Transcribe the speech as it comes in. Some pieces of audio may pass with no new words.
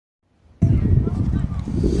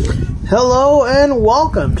Hello and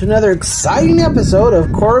welcome to another exciting episode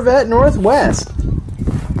of Corvette Northwest.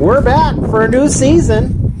 We're back for a new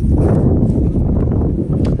season.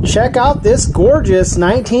 Check out this gorgeous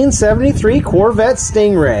 1973 Corvette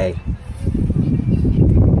Stingray.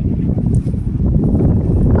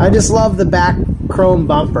 I just love the back chrome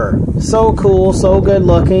bumper. So cool, so good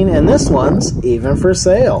looking, and this one's even for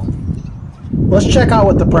sale. Let's check out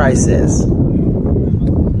what the price is.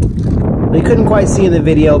 We couldn't quite see in the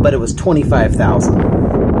video, but it was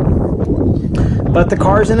 $25,000. But the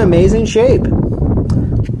car's in amazing shape.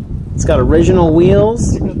 It's got original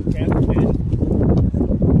wheels. And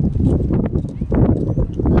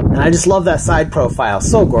I just love that side profile.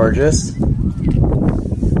 So gorgeous.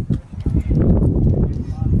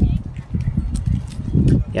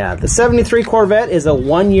 Yeah, the 73 Corvette is a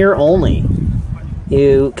 1 year only.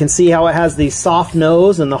 You can see how it has the soft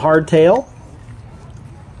nose and the hard tail.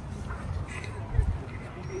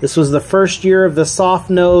 This was the first year of the soft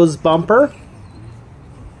nose bumper.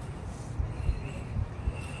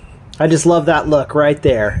 I just love that look right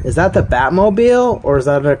there. Is that the Batmobile or is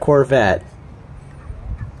that a Corvette?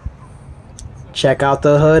 Check out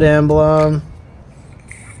the hood emblem.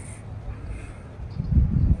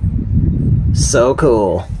 So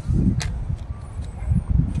cool.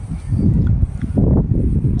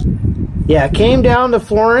 Yeah, I came down to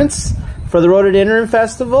Florence for the Rhododendron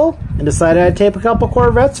Festival and decided I'd tape a couple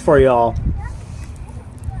Corvettes for y'all.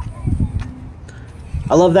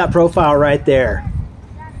 I love that profile right there.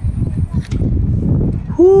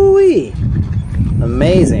 Whoo-wee!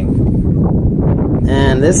 Amazing.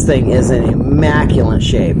 And this thing is in immaculate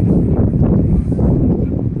shape.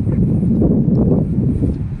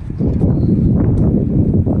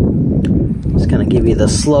 Just gonna give you the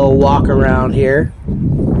slow walk around here.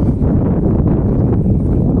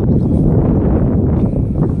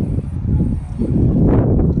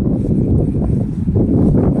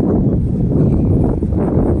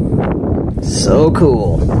 So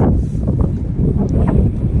cool.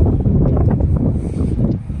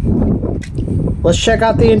 Let's check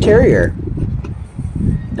out the interior.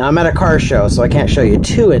 Now I'm at a car show, so I can't show you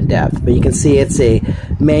too in depth, but you can see it's a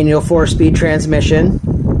manual 4-speed transmission.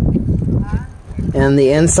 And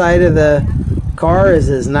the inside of the car is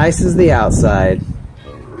as nice as the outside.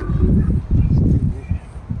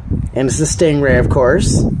 And it's a Stingray, of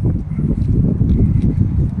course.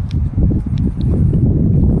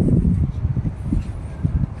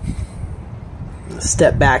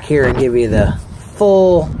 Step back here and give you the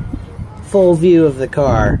full view of the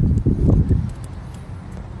car.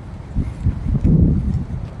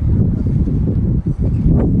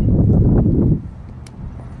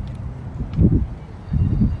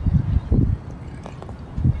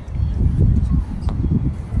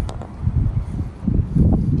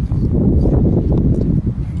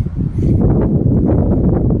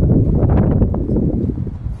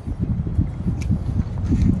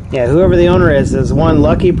 Yeah, whoever the owner is one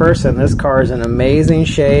lucky person. This car is in amazing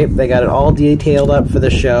shape. They got it all detailed up for the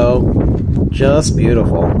show. Just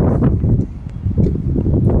beautiful.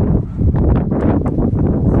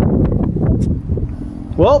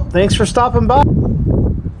 Well, thanks for stopping by.